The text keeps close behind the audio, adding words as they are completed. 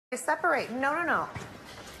Separate. No, no, no.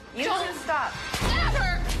 You Don't two stop.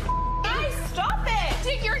 Never! Guys, stop it!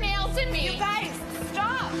 Dig your nails in me! You guys,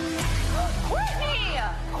 stop! Courtney!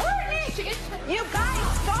 Courtney! You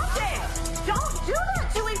guys, stop it! Don't do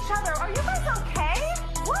that to each other. Are you guys okay?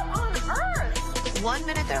 What on earth? 1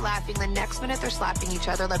 minute they're laughing, the next minute they're slapping each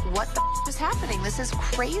other. Like, what the is happening? This is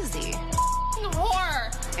crazy.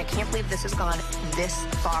 War! I can't believe this has gone this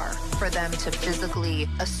far for them to physically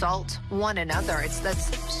assault one another.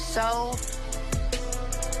 That's so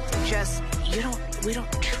just, we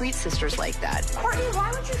don't treat sisters like that. Courtney,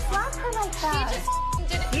 why would you slap her like that? She just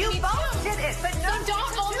did it to You me both too. did it, but no, So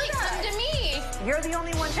don't only come to me. You're the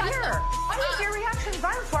only one Shut here. the Why was up. your reaction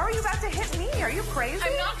violence? Why were you about to hit me? Are you crazy?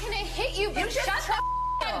 I'm not gonna hit you, but You just shut the up.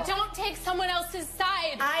 Don't take someone else's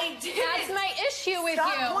side. I did. That's my issue with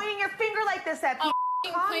Stop you. pointing your finger like this at people.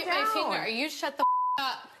 I'll Calm point down. my finger. You shut the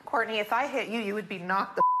up. Courtney, if I hit you, you would be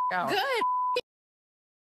knocked the out. Good.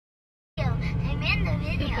 I'm in the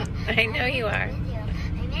video. I know you are.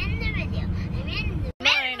 I'm in the video.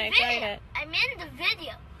 Mine, I tried it. I'm in the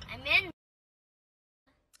video. I'm in.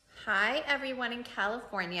 Hi everyone in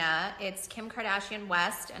California, it's Kim Kardashian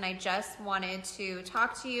West, and I just wanted to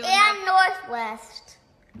talk to you And Northwest.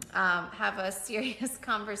 have a serious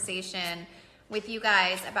conversation with you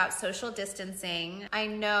guys about social distancing. I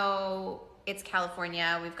know it's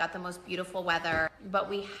California, we've got the most beautiful weather, but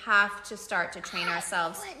we have to start to train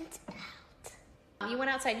ourselves. You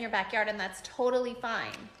went outside in your backyard and that's totally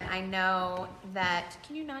fine. I know that,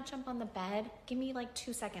 can you not jump on the bed? Give me like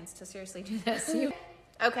 2 seconds to seriously do this.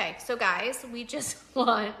 Okay, so guys, we just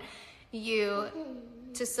want you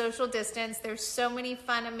to social distance. There's so many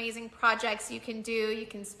fun, amazing projects you can do. You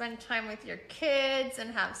can spend time with your kids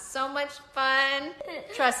and have so much fun.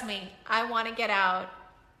 Trust me, I want to get out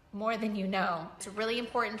more than you know. It's really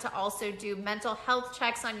important to also do mental health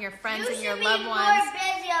checks on your friends and your loved ones. You should be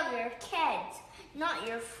more busy of your kids, not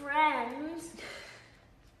your friends.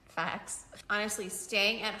 Facts. Honestly,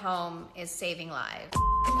 staying at home is saving lives.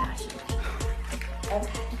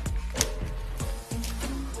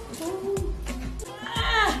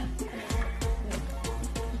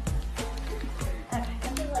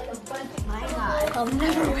 I'll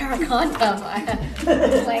never wear a condom.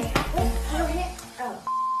 Like, Can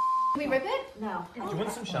we rip it? No. Do you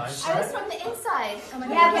want some shine? I was from the inside.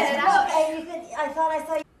 Yeah, but I thought I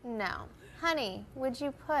saw you. No. Honey, would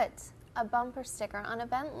you put a bumper sticker on a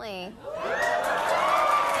Bentley?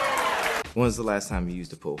 When was the last time you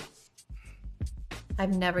used a pool?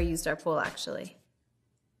 I've never used our pool, actually.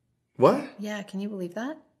 What? Yeah, can you believe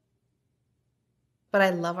that? But I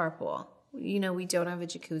love our pool. You know, we don't have a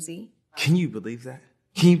jacuzzi. Can you believe that?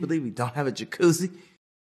 Can you believe we don't have a jacuzzi?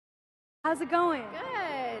 How's it going?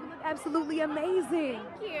 Good. You look absolutely amazing.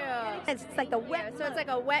 Thank you. It's like the wet. So it's like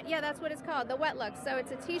a wet, yeah, that's what it's called, the wet look. So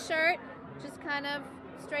it's a t-shirt, just kind of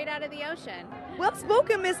straight out of the ocean. Well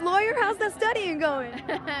spoken, Miss Lawyer. How's that studying going?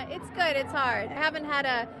 It's good, it's hard. I haven't had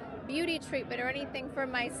a beauty treatment or anything for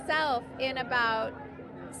myself in about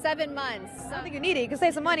 7 months. I don't think you need it. You can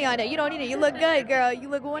save some money on it. You don't need it. You look good, girl. You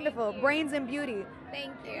look wonderful. Brains and beauty.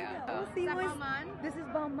 Thank you. We'll see Is that what's- Beaumont? This is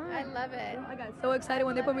Beaumont. I love it. I got so excited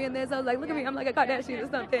when they put me in this. I was like, look at me. I'm like a Kardashian or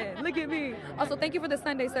something. Look at me. Also, thank you for the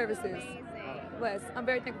Sunday services. Amazing. Bless. I'm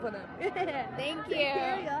very thankful for them. Thank you. Take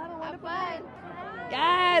care, y'all. Have fun.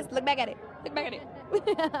 Yes. Look back at it. Look back at it.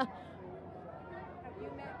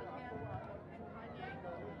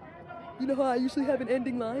 You know how I usually have an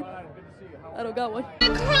ending line? I don't got one.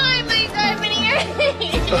 Cry, my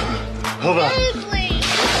Hold on.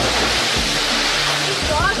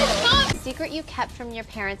 Secret you kept from your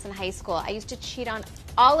parents in high school. I used to cheat on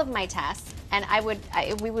all of my tests, and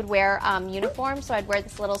we would wear uniforms, so I'd wear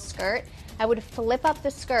this little skirt. I would flip up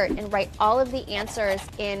the skirt and write all of the answers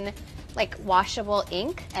in like washable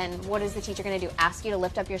ink. And what is the teacher going to do? Ask you to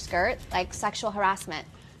lift up your skirt? Like sexual harassment.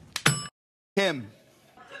 Kim,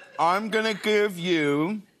 I'm gonna give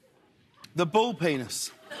you the bull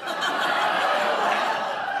penis.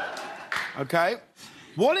 Okay?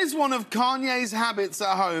 What is one of Kanye's habits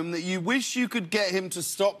at home that you wish you could get him to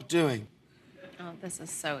stop doing? Oh, this is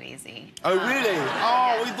so easy. Oh, really?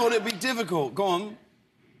 Oh, we thought it'd be difficult. Go on.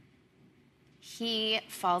 He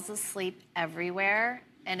falls asleep everywhere,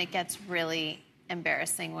 and it gets really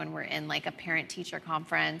embarrassing when we're in like a parent-teacher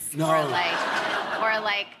conference No. or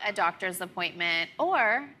like a doctor's appointment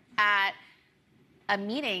or at a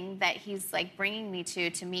meeting that he's like bringing me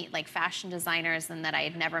to meet like fashion designers and that I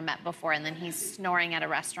had never met before, and then he's snoring at a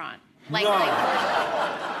restaurant. And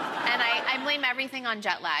I blame everything on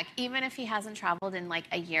jet lag. Even if he hasn't traveled in like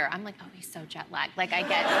a year, I'm like, oh, he's so jet lagged. Like I'm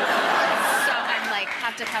like,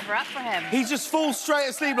 have to cover up for him. He just falls straight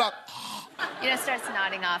asleep like, You know, starts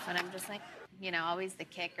nodding off, and I'm just like, you know, always the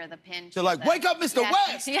kick or the pinch. They're like, wake up, Mr.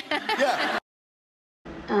 West! Yeah.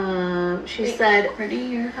 She said, Brittany,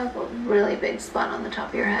 you have a really big spot on the top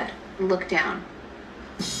of your head. Look down.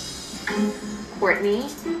 Courtney?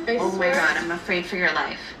 Oh my God, I'm afraid for your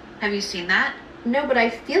life. Have you seen that? No, but I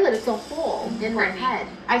feel it. It's a hole in my head.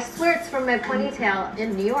 I swear it's from my ponytail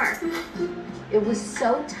in New York. It was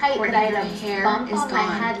so tight that I had a bump on my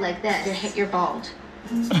head like this. You're bald.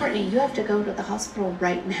 Courtney, you have to go to the hospital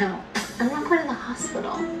right now. I'm not going to the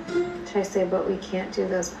hospital. Should I say, but we can't do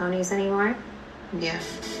those ponies anymore? Yeah.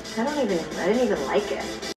 I didn't even like it.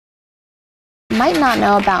 Might not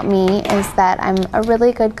know about me is that I'm a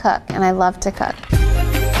really good cook, and I love to cook.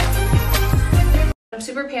 I'm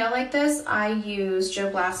super pale like this. I use Joe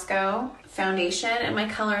Blasco foundation, and my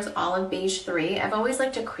color is Olive Beige 3. I've always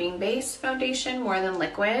liked a cream-based foundation more than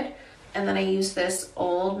liquid. And then I use this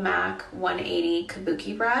old MAC 180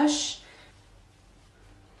 Kabuki brush.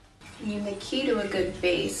 I mean, the key to a good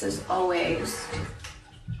base is always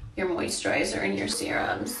your moisturizer and your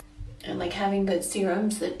serums. And like having good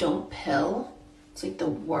serums that don't pill, it's like the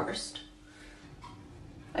worst.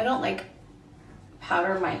 I don't like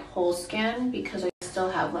powder my whole skin because I still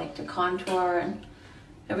have like to contour and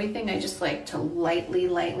everything. I just like to lightly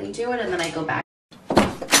do it, and then I go back.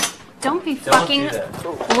 Don't be fucking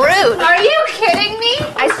rude. Are you kidding me?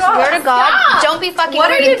 I swear to God, Stop. don't be fucking What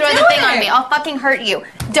rude are you and throw the doing? thing on me. I'll fucking hurt you.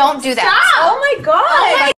 Don't do that. Stop. Oh my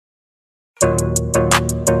God.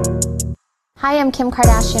 Hi, I'm Kim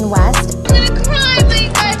Kardashian West. I'm gonna cry for you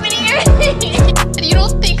 5 minutes. You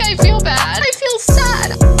don't think I feel bad? I feel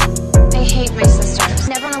sad. I hate my sisters.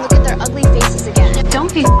 Never want to look at their ugly faces again.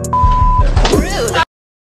 Don't be rude.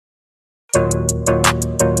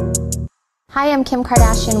 Hi, I'm Kim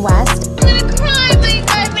Kardashian West. I'm gonna cry for you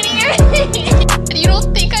 5 minutes. You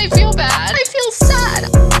don't think I feel bad? I feel sad.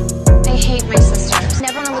 I hate my sisters.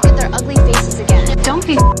 Never want to look at their ugly faces again. Don't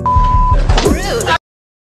be rude.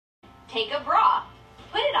 Take a bra,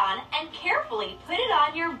 put it on, and carefully put it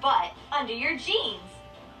on your butt under your jeans.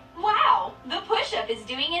 Wow, the push-up is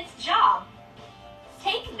doing its job.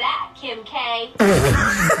 Take that, Kim K.